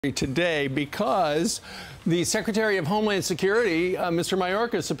today because the Secretary of Homeland Security, Mr.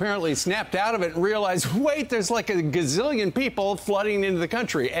 Mayorkas, apparently snapped out of it and realized, wait, there's like a gazillion people flooding into the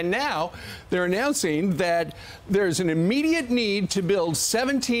country. And now they're announcing that there's an immediate need to build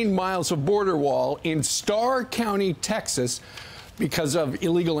 17 miles of border wall in Starr County, Texas, because of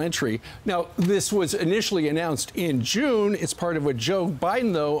illegal entry. Now, this was initially announced in June. It's part of what Joe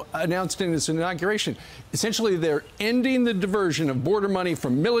Biden, though, announced in his inauguration. Essentially, they're ending the diversion of border money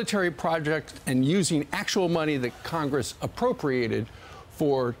from military projects and using actual money that Congress appropriated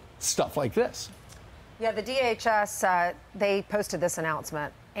for stuff like this. Yeah, the DHS, they posted this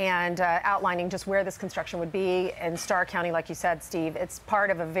announcement and outlining just where this construction would be in Starr County, like you said, Steve. It's part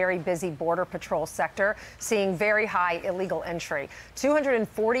of a very busy Border Patrol sector, seeing very high illegal entry.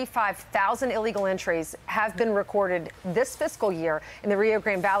 245,000 illegal entries have been recorded this fiscal year in the Rio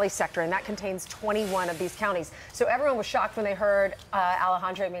Grande Valley sector, and that contains 21 of these counties. So everyone was shocked when they heard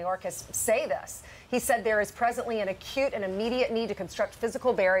Alejandro Mayorkas say this. He said there is presently an acute and immediate need to construct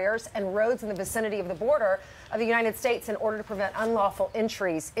physical barriers and roads in the vicinity of the border of the United States in order to prevent unlawful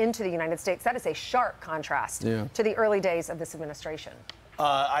entries into the United States. That is a sharp contrast to the early days of this administration.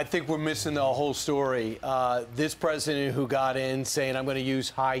 I think we're missing the whole story. This president who got in saying, I'm going to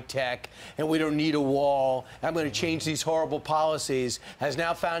use high tech and we don't need a wall, I'm going to change these horrible policies, has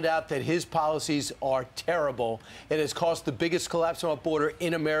now found out that his policies are terrible. It has caused the biggest collapse on our border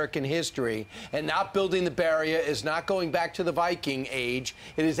in American history. And not building the barrier is not going back to the Viking age.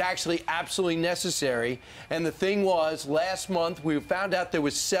 It is actually absolutely necessary. And the thing was, last month we found out they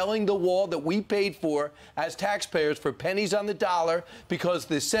were selling the wall that we paid for as taxpayers for pennies on the dollar because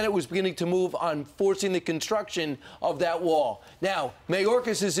the Senate was beginning to move on forcing the construction of that wall. Now,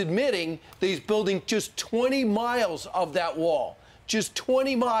 Mayorkas is admitting that he's building just 20 miles of that wall. Just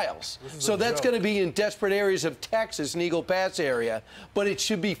 20 miles. So that's going to be in desperate areas of Texas and Eagle Pass area, but it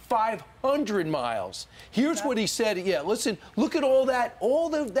should be 500 miles. Here's what he said. Yeah, listen, look at all that wall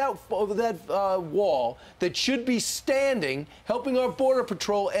that should be standing, helping our Border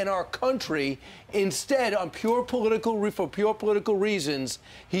Patrol and our country. Instead, for pure political reasons,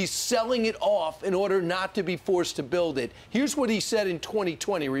 he's selling it off in order not to be forced to build it. Here's what he said in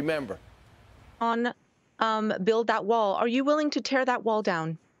 2020, remember. Build that wall. Are you willing to tear that wall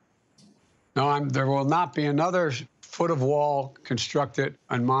down? No, there will not be another foot of wall constructed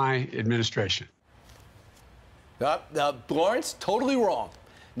on my administration. Lawrence, totally wrong.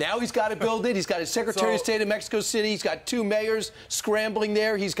 Now he's got to build it. He's got his Secretary of State of Mexico City. He's got two mayors scrambling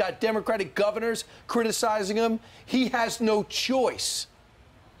there. He's got Democratic governors criticizing him. He has no choice.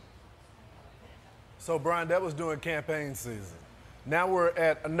 So, Brian, that was during campaign season. Now we're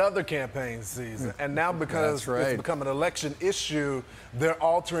at another campaign season, and now because it's become an election issue, they're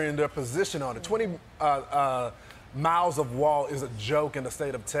altering their position on it. 20 miles of wall is a joke in the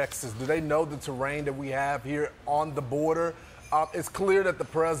state of Texas. Do they know the terrain that we have here on the border? It's clear that the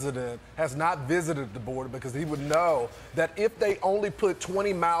president has not visited the border because he would know that if they only put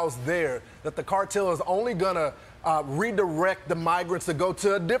 20 miles there, that the cartel is only going to redirect the migrants to go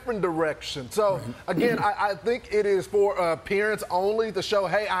to a different direction. So, again, I think it is for appearance only to show,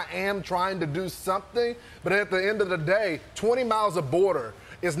 hey, I am trying to do something. But at the end of the day, 20 miles of border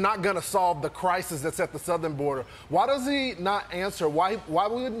is not going to solve the crisis that's at the southern border. Why does he not answer? Why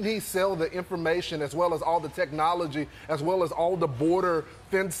wouldn't he sell the information as well as all the technology, as well as all the border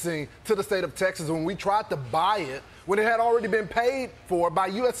fencing to the state of Texas when we tried to buy it when it had already been paid for by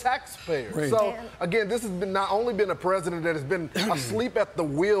U.S. taxpayers? So, again, this has been not only been a president that has been asleep at the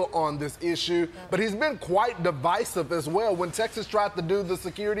wheel on this issue, but he's been quite divisive as well when Texas tried to do the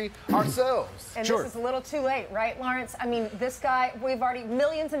security ourselves. And this is a little too late, right, Lawrence? I mean, this guy, we've already,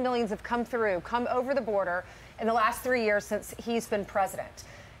 millions and millions have come over the border in the last 3 years since he's been president.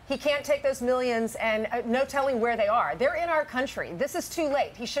 He can't take those millions and no telling where they are. They're in our country. This is too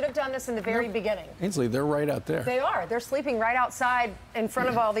late. He should have done this in the very beginning. Ainsley, they're right out there. They are. They're sleeping right outside in front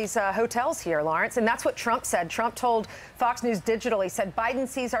of all these hotels here, Lawrence. And that's what Trump said. Trump told Fox News Digital, he said, Biden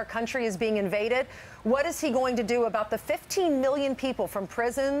sees our country as being invaded. What is he going to do about the 15 million people from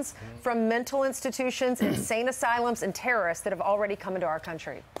prisons, from mental institutions, insane asylums, and terrorists that have already come into our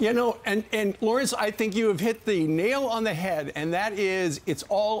country? You know, and Lawrence, I think you have hit the nail on the head, and that is it's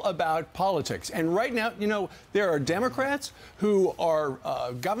all about politics. And right now, you know, there are Democrats who are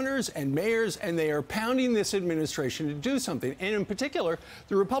governors and mayors, and they are pounding this administration to do something. And in particular,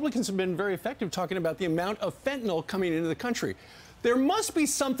 the Republicans have been very effective talking about the amount of fentanyl coming into the country. There must be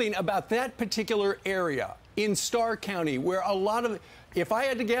something about that particular area in Starr County where a lot of, if I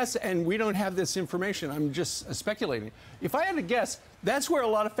had to guess, and we don't have this information, I'm just speculating, if I had to guess, that's where a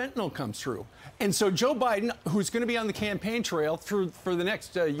lot of fentanyl comes through. And so Joe Biden, who's going to be on the campaign trail for the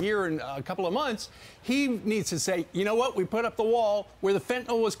next year and a couple of months, he needs to say, you know what, we put up the wall where the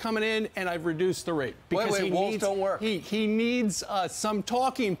fentanyl was coming in, and I've reduced the rate. Because walls don't work. He needs some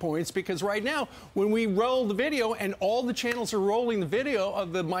talking points, because right now, when we roll the video, and all the channels are rolling the video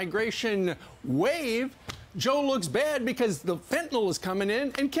of the migration wave, Joe looks bad because the fentanyl is coming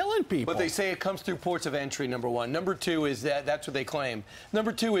in and killing people. But they say it comes through ports of entry, number one. Number two is that's what they claim.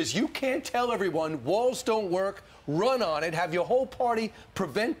 Number two is you can't tell everyone walls don't work, run on it, have your whole party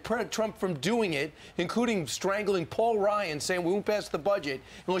prevent Trump from doing it, including strangling Paul Ryan, saying we won't pass the budget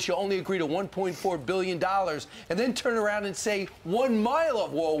unless you only agree to $1.4 billion, and then turn around and say 1 mile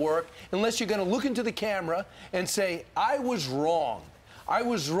of wall work unless you're going to look into the camera and say, I was wrong. I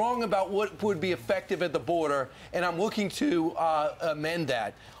was wrong about what would be effective at the border, and I'm looking to amend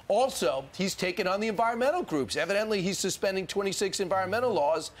that. Also, he's taken on the environmental groups. Evidently, he's suspending 26 environmental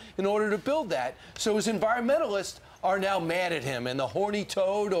laws in order to build that. So his environmentalists are now mad at him, and the horny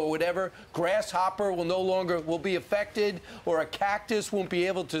toad or whatever, grasshopper will be affected, or a cactus won't be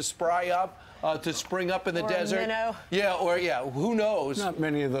able to spring up in the desert. Minnow. Yeah, who knows? Not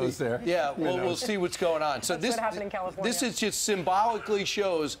many of those there. Yeah, we'll see what's going on. So That's what happened in California. This is just symbolically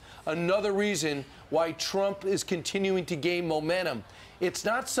shows another reason why Trump is continuing to gain momentum. It's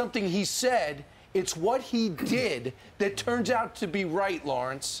not something he said, it's what he did that turns out to be right,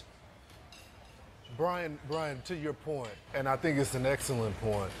 Lawrence. Brian, to your point, and I think it's an excellent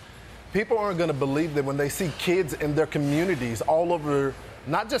point, people aren't going to believe that when they see kids in their communities all over,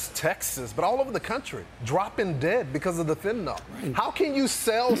 not just Texas, but all over the country, dropping dead because of the fentanyl. Right. How can you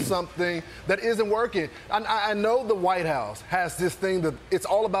sell something that isn't working? I know the White House has this thing that it's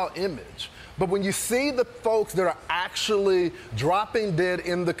all about image. But when you see the folks that are actually dropping dead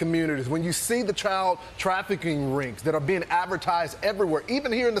in the communities, when you see the child trafficking rings that are being advertised everywhere,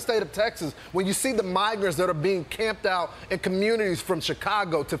 even here in the state of Texas, when you see the migrants that are being camped out in communities from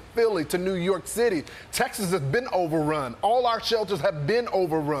Chicago to Philly to New York City, Texas has been overrun. All our shelters have been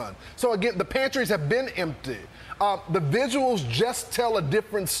overrun. So again, the pantries have been empty. The visuals just tell a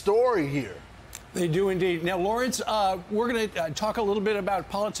different story here. They do indeed. Now, Lawrence, we're going to talk a little bit about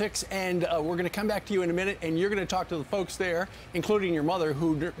politics, and we're going to come back to you in a minute, and you're going to talk to the folks there, including your mother,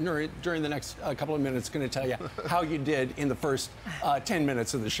 who during the next couple of minutes is going to tell you how you did in the first 10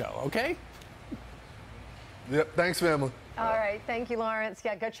 minutes of the show, okay? Yep, thanks, family. All right, thank you, Lawrence.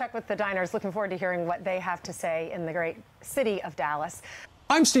 Yeah, go check with the diners. Looking forward to hearing what they have to say in the great city of Dallas.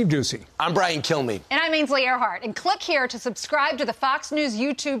 I'm Steve Ducey. I'm Brian Kilmeade. And I'm Ainsley Earhart. And click here to subscribe to the Fox News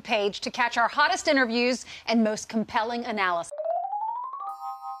YouTube page to catch our hottest interviews and most compelling analysis.